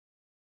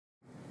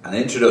An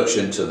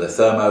introduction to the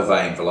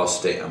Thermo-Vane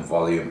velocity and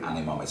volume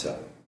anemometer.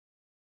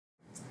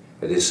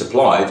 It is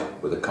supplied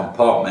with a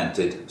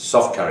compartmented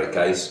soft carry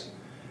case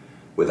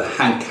with a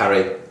hand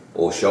carry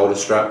or shoulder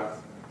strap,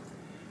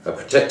 a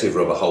protective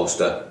rubber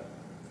holster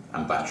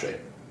and battery.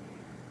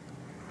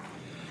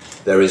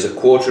 There is a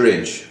 1/4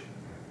 inch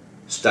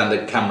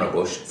standard camera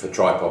bush for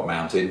tripod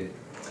mounting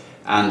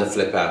and a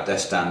flip out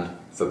desk stand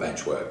for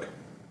bench work.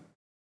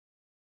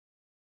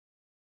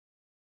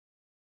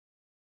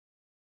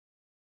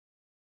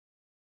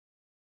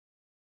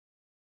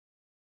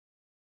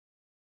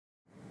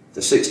 The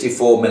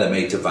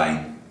 64mm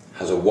Vane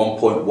has a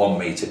 1.1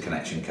 metre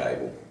connection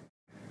cable.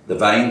 The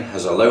Vane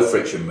has a low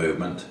friction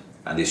movement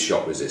and is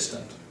shock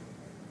resistant.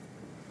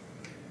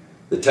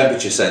 The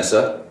temperature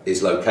sensor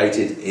is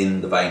located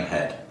in the Vane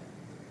head.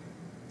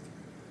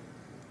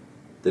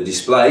 The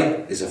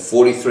display is a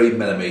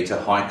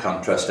 43mm high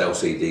contrast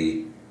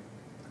LCD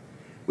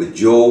with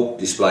dual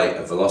display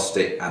of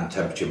velocity and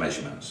temperature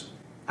measurements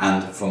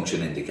and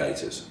function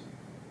indicators.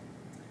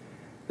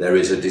 There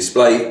is a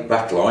display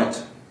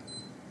backlight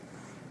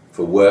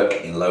for work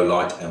in low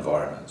light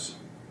environments.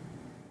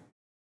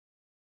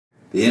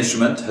 The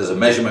instrument has a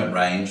measurement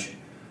range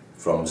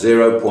from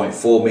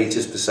 0.4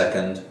 meters per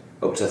second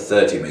up to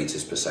 30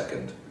 meters per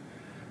second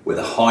with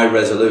a high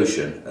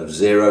resolution of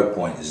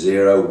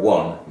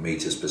 0.01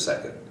 meters per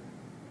second.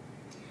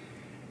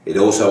 It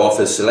also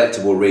offers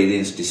selectable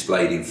readings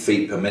displayed in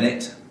feet per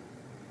minute,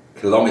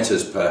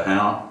 kilometers per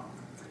hour,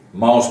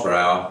 miles per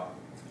hour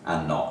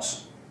and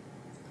knots.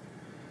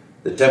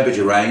 The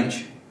temperature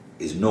range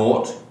is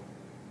 0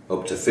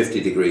 up to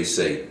 50 degrees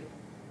C.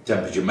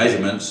 Temperature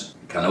measurements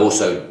can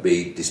also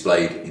be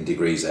displayed in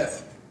degrees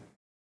F.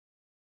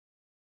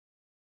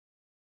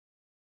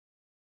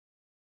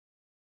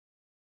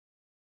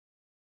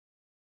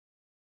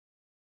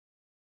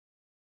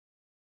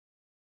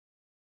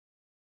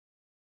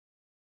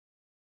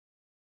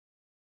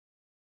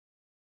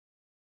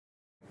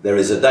 There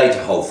is a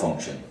data hold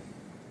function.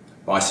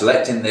 By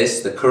selecting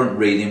this, the current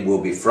reading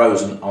will be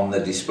frozen on the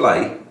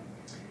display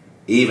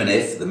even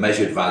if the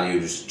measured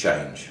values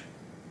change.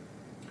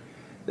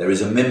 There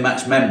is a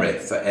min-max memory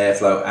for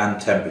airflow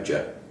and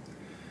temperature.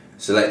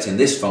 Selecting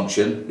this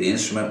function, the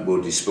instrument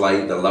will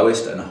display the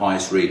lowest and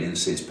highest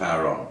readings since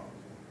power on.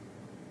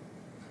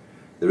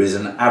 There is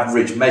an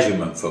average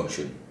measurement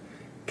function,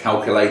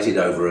 calculated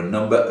over a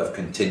number of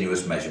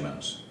continuous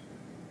measurements.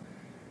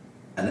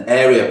 An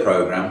area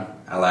program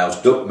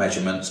allows duct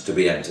measurements to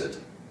be entered.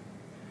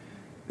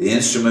 The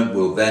instrument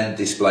will then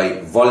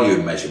display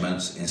volume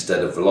measurements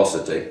instead of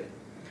velocity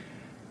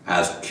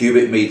as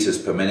cubic meters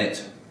per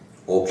minute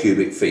or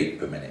cubic feet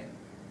per minute.